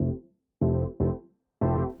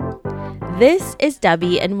This is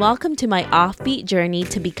Debbie, and welcome to my Offbeat journey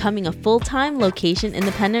to becoming a full-time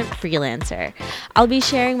location-independent freelancer. I'll be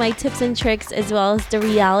sharing my tips and tricks as well as the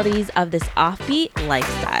realities of this offbeat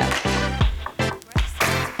lifestyle.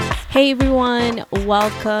 Hey everyone,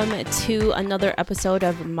 welcome to another episode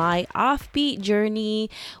of my Offbeat journey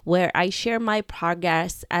where I share my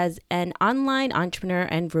progress as an online entrepreneur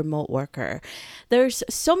and remote worker. There's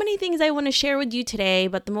so many things I want to share with you today,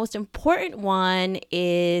 but the most important one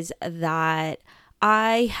is that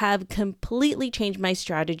I have completely changed my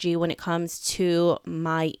strategy when it comes to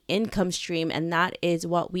my income stream, and that is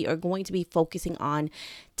what we are going to be focusing on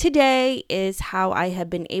today, is how I have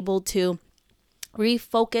been able to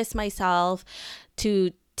refocus myself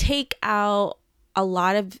to take out a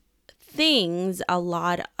lot of things, a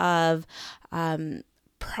lot of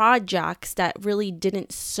projects that really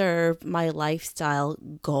didn't serve my lifestyle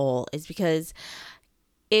goal. Is because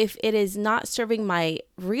if it is not serving my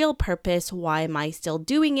real purpose, why am I still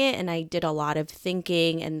doing it? And I did a lot of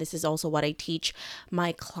thinking, and this is also what I teach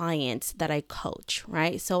my clients that I coach,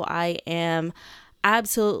 right? So I am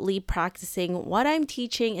absolutely practicing what I'm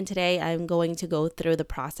teaching, and today I'm going to go through the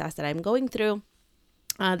process that I'm going through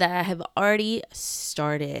that I have already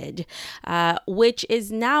started, which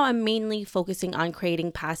is now I'm mainly focusing on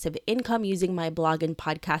creating passive income using my blog and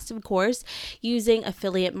podcast, of course, using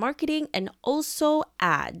affiliate marketing and also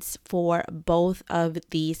ads for both of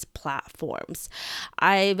these platforms.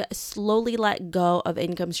 I've slowly let go of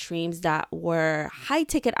income streams that were high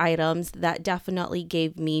ticket items that definitely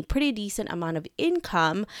gave me pretty decent amount of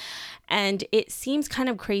income. And it seems kind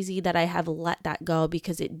of crazy that I have let that go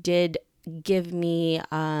because it did give me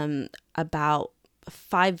about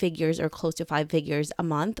 5 figures or close to 5 figures a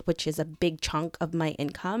month, which is a big chunk of my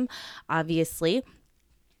income, obviously.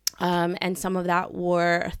 And some of that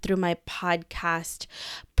were through my podcast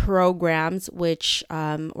programs, which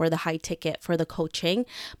were the high ticket for the coaching.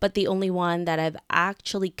 But the only one that I've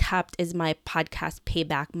actually kept is my podcast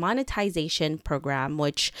payback monetization program,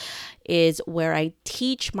 which is where I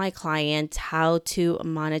teach my clients how to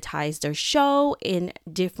monetize their show in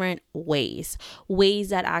different ways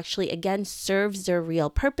that actually, again, serves their real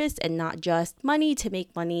purpose and not just money to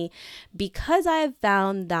make money, because I have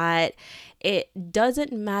found that it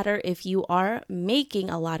doesn't matter if you are making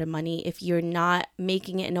a lot of money if you're not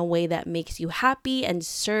making it in a way that makes you happy and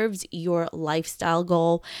serves your lifestyle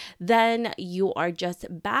goal. Then you are just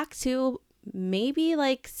back to maybe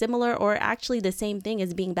like similar or actually the same thing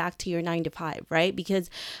as being back to your 9 to 5, right? Because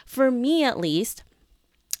for me, at least,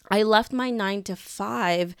 I left my 9 to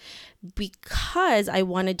 5 because I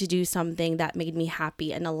wanted to do something that made me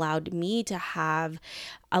happy and allowed me to have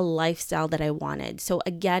a lifestyle that I wanted. So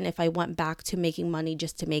again, if I went back to making money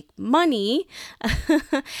just to make money,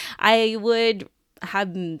 I would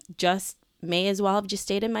have may as well have just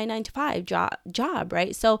stayed in my 9 to 5 job,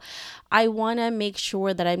 right? So I want to make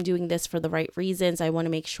sure that I'm doing this for the right reasons. I want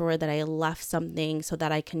to make sure that I left something so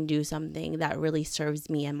that I can do something that really serves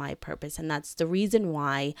me and my purpose. And that's the reason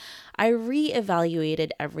why I reevaluated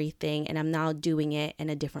everything, and I'm now doing it in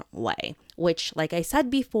a different way, which, like I said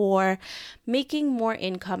before, making more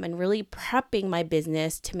income and really prepping my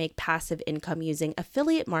business to make passive income using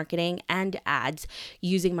affiliate marketing and ads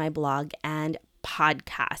using my blog and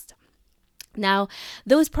podcast. Now,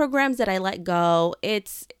 those programs that I let go,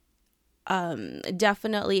 it's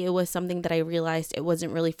definitely, it was something that I realized it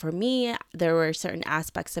wasn't really for me. There were certain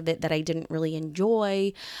aspects of it that I didn't really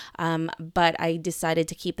enjoy, but I decided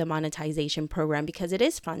to keep the monetization program because it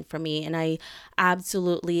is fun for me, and I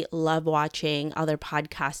absolutely love watching other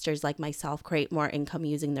podcasters like myself create more income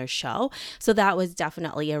using their show. So that was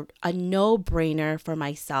definitely a no-brainer for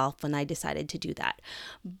myself when I decided to do that.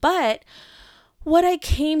 But what I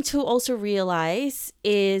came to also realize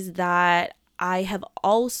is that I have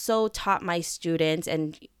also taught my students,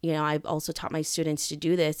 and I've also taught my students to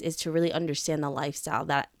do this, is to really understand the lifestyle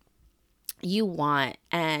that you want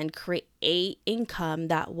and create income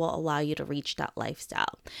that will allow you to reach that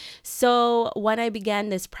lifestyle. So when I began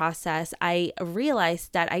this process, I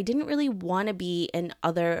realized that I didn't really want to be in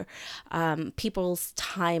other people's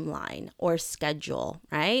timeline or schedule,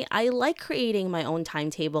 right? I like creating my own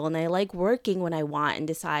timetable, and I like working when I want and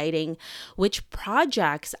deciding which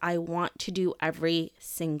projects I want to do every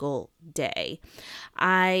single day.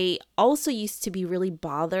 I also used to be really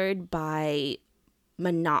bothered by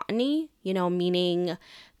monotony, meaning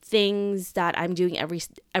things that I'm doing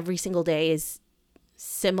every single day is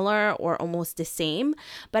similar or almost the same.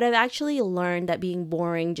 But I've actually learned that being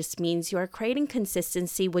boring just means you are creating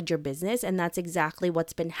consistency with your business, and that's exactly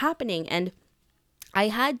what's been happening. And I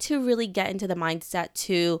had to really get into the mindset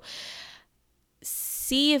to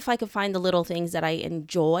see if I could find the little things that I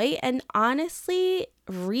enjoy. And honestly,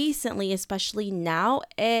 recently, especially now,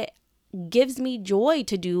 it gives me joy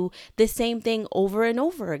to do the same thing over and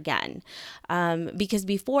over again. Because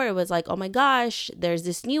before it was like, oh my gosh, there's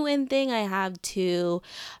this new in thing I have to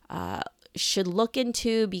should look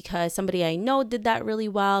into because somebody I know did that really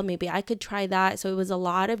well. Maybe I could try that. So it was a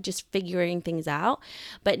lot of just figuring things out.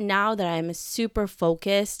 But now that I'm super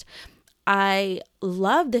focused, I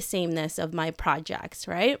love the sameness of my projects,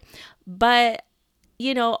 right? But,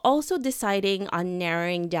 also deciding on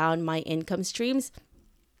narrowing down my income streams,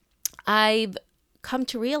 I've come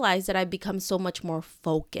to realize that I've become so much more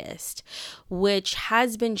focused, which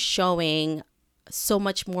has been showing so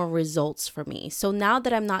much more results for me. So now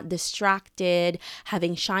that I'm not distracted,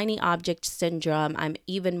 having shiny object syndrome, I'm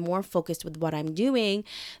even more focused with what I'm doing.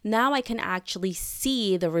 Now I can actually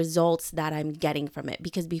see the results that I'm getting from it.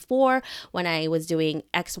 Because before, when I was doing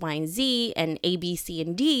X, Y, and Z and A, B, C,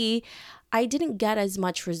 and D, I didn't get as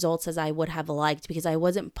much results as I would have liked because I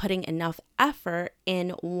wasn't putting enough effort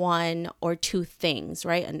in one or two things,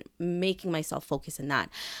 right? And making myself focus in that.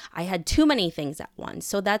 I had too many things at once.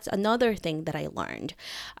 So that's another thing that I learned.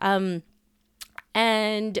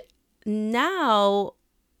 And now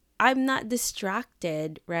I'm not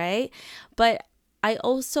distracted, right? But I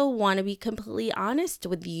also want to be completely honest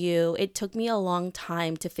with you. It took me a long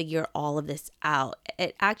time to figure all of this out.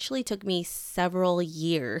 It actually took me several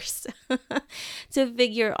years to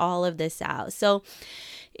figure all of this out. So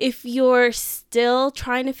if you're still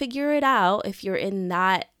trying to figure it out, if you're in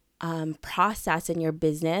that process in your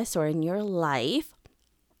business or in your life,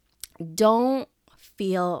 don't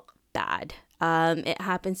feel bad. It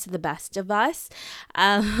happens to the best of us.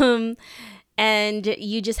 And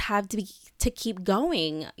you just have to keep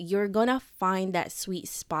going. You're going to find that sweet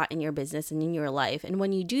spot in your business and in your life. And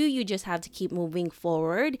when you do, you just have to keep moving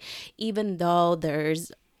forward, even though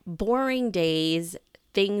there's boring days,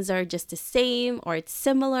 things are just the same or it's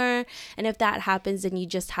similar. And if that happens, then you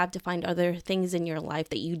just have to find other things in your life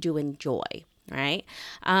that you do enjoy, right?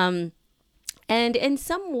 And in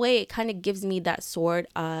some way, it kind of gives me that sort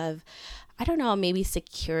of, I don't know, maybe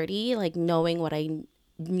security, like knowing what I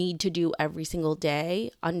need to do every single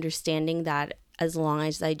day, understanding that as long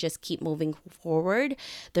as I just keep moving forward,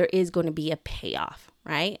 there is going to be a payoff,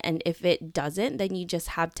 right? And if it doesn't, then you just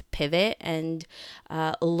have to pivot and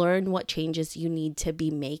learn what changes you need to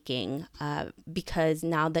be making, because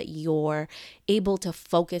now that you're able to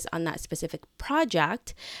focus on that specific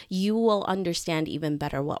project, you will understand even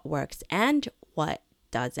better what works and what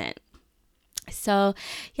doesn't. So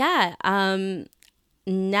yeah,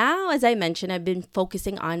 now, as I mentioned, I've been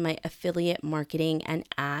focusing on my affiliate marketing and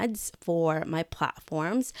ads for my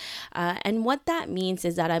platforms. And what that means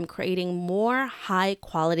is that I'm creating more high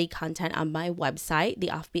quality content on my website,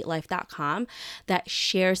 theoffbeatlife.com, that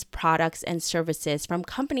shares products and services from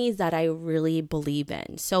companies that I really believe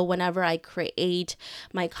in. So whenever I create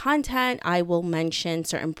my content, I will mention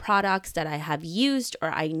certain products that I have used or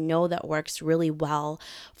I know that works really well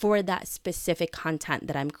for that specific content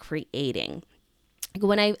that I'm creating.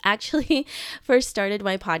 When I actually first started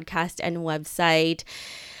my podcast and website,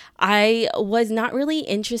 I was not really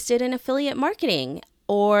interested in affiliate marketing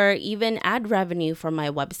or even ad revenue from my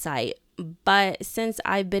website. But since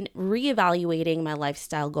I've been reevaluating my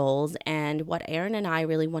lifestyle goals and what Aaron and I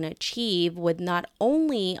really want to achieve with not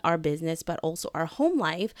only our business, but also our home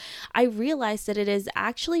life, I realized that it is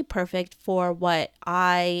actually perfect for what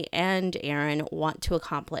I and Aaron want to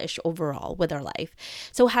accomplish overall with our life.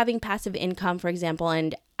 So having passive income, for example,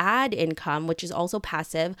 and ad income, which is also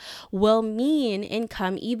passive, will mean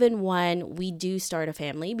income even when we do start a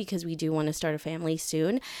family, because we do want to start a family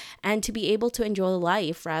soon, and to be able to enjoy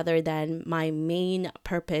life rather than my main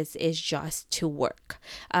purpose is just to work.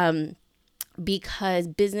 Because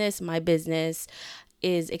my business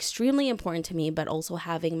is extremely important to me, but also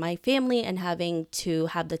having my family and having to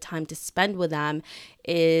have the time to spend with them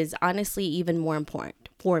is honestly even more important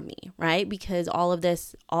for me, right? Because all of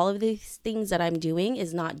these things that I'm doing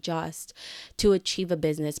is not just to achieve a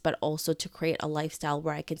business, but also to create a lifestyle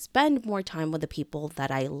where I can spend more time with the people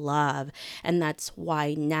that I love. And that's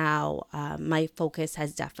why now my focus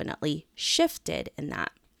has definitely shifted in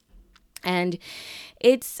that. And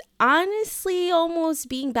it's honestly almost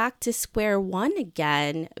being back to square one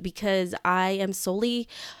again, because I am solely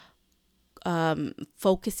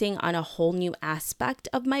focusing on a whole new aspect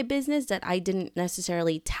of my business that I didn't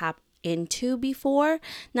necessarily tap into before.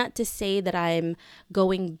 Not to say that I'm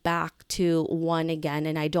going back to one again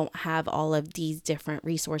and I don't have all of these different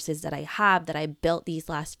resources that I built these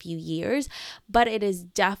last few years, but it is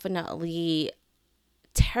definitely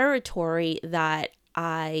territory that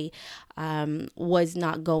I was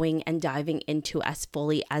not going and diving into as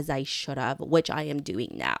fully as I should have, which I am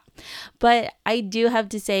doing now. But I do have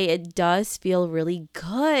to say, it does feel really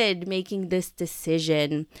good making this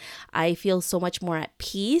decision. I feel so much more at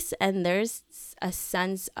peace, and there's a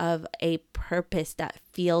sense of a purpose that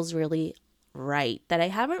feels really right that I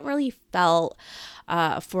haven't really felt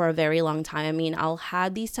for a very long time. I mean, I'll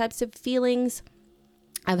have these types of feelings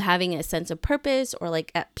of having a sense of purpose or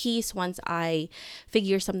like at peace once I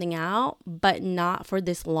figure something out, but not for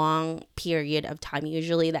this long period of time.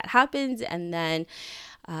 Usually that happens, and then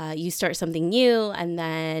you start something new, and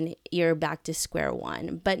then you're back to square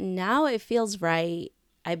one. But now it feels right.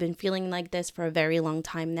 I've been feeling like this for a very long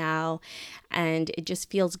time now, and it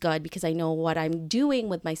just feels good because I know what I'm doing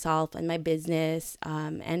with myself and my business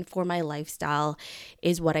and for my lifestyle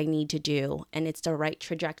is what I need to do, and it's the right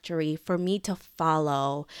trajectory for me to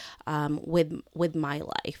follow with my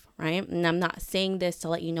life, right? And I'm not saying this to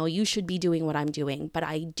let you know you should be doing what I'm doing, but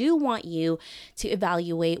I do want you to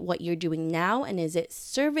evaluate what you're doing now, and is it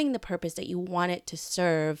serving the purpose that you want it to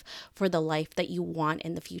serve for the life that you want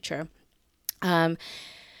in the future.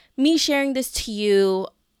 Me sharing this to you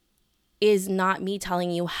is not me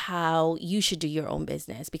telling you how you should do your own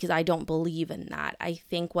business, because I don't believe in that. I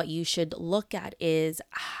think what you should look at is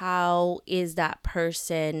how is that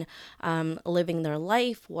person living their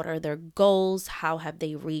life? What are their goals? How have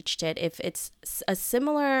they reached it? If it's a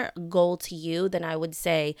similar goal to you, then I would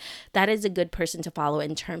say that is a good person to follow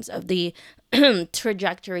in terms of the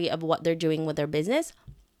trajectory of what they're doing with their business.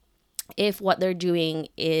 If what they're doing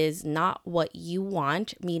is not what you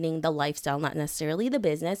want, meaning the lifestyle, not necessarily the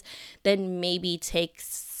business, then maybe take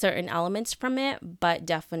certain elements from it, but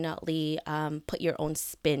definitely put your own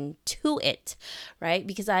spin to it, right?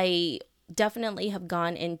 Because I definitely have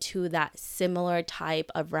gone into that similar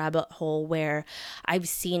type of rabbit hole where I've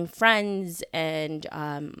seen friends and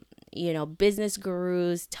business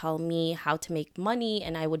gurus tell me how to make money,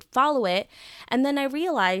 and I would follow it. And then I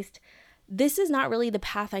realized this is not really the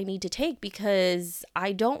path I need to take, because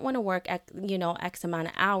I don't want to work X amount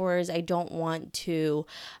of hours. I don't want to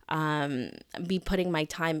be putting my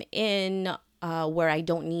time in where I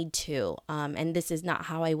don't need to. And this is not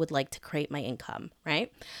how I would like to create my income,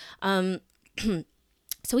 right?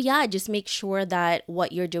 So yeah, just make sure that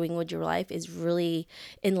what you're doing with your life is really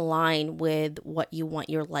in line with what you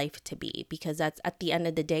want your life to be, because that's at the end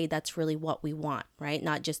of the day, that's really what we want, right?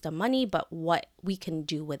 Not just the money, but what we can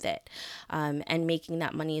do with it. And making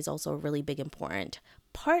that money is also a really big important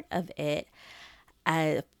part of it,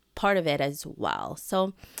 as well.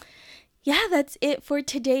 So yeah, that's it for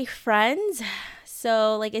today, friends.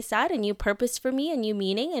 So, like I said, a new purpose for me, a new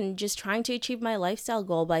meaning, and just trying to achieve my lifestyle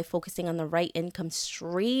goal by focusing on the right income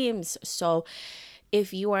streams. So,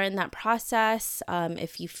 if you are in that process,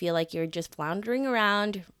 if you feel like you're just floundering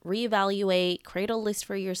around, reevaluate, create a list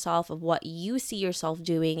for yourself of what you see yourself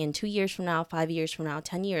doing in 2 years from now, 5 years from now,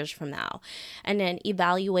 10 years from now, and then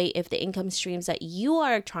evaluate if the income streams that you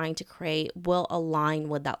are trying to create will align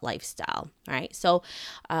with that lifestyle, right? So,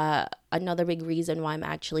 another big reason why I'm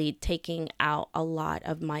actually taking out a lot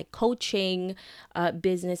of my coaching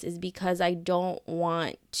business is because I don't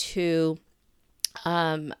want to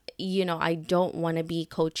I don't want to be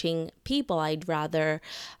coaching people. I'd rather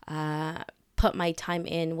put my time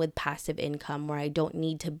in with passive income where I don't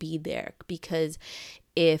need to be there, because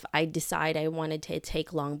if I decide I wanted to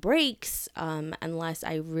take long breaks, unless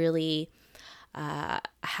I really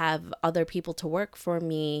have other people to work for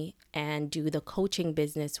me and do the coaching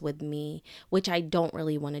business with me, which I don't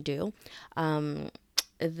really want to do,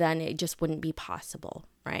 then it just wouldn't be possible,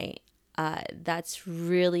 right? That's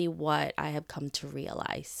really what I have come to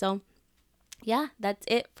realize. So yeah, that's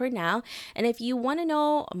it for now. And if you want to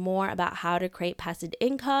know more about how to create passive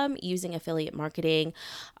income using affiliate marketing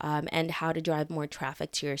and how to drive more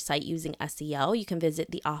traffic to your site using SEO, you can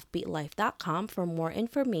visit theoffbeatlife.com for more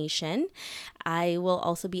information. I will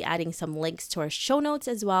also be adding some links to our show notes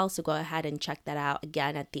as well, so go ahead and check that out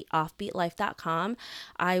again at theoffbeatlife.com.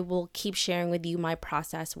 I will keep sharing with you my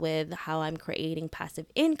process with how I'm creating passive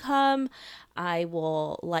income. I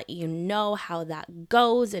will let you know how that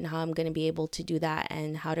goes and how I'm going to be able to do that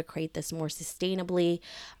and how to create this more sustainably.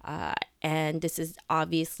 And this is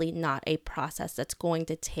obviously not a process that's going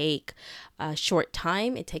to take a short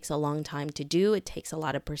time. It takes a long time to do. It takes a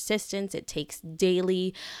lot of persistence. It takes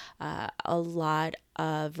daily, a lot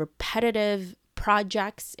of repetitive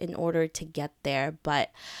projects in order to get there, but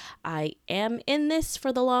I am in this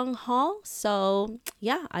for the long haul. So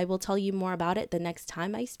yeah, I will tell you more about it the next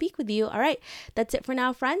time I speak with you. All right, that's it for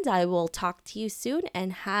now, friends. I will talk to you soon,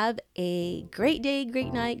 and have a great day,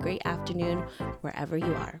 great night, great afternoon, wherever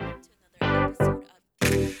you are.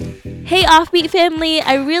 Hey Offbeat family,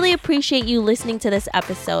 I really appreciate you listening to this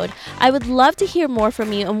episode. I would love to hear more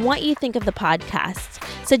from you and what you think of the podcast.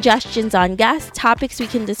 Suggestions on guests, topics we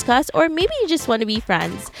can discuss, or maybe you just want to be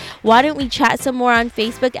friends. Why don't we chat some more on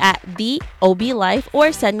Facebook at The OB Life,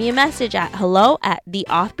 or send me a message at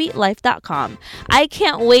hello@theoffbeatlife.com. I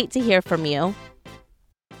can't wait to hear from you.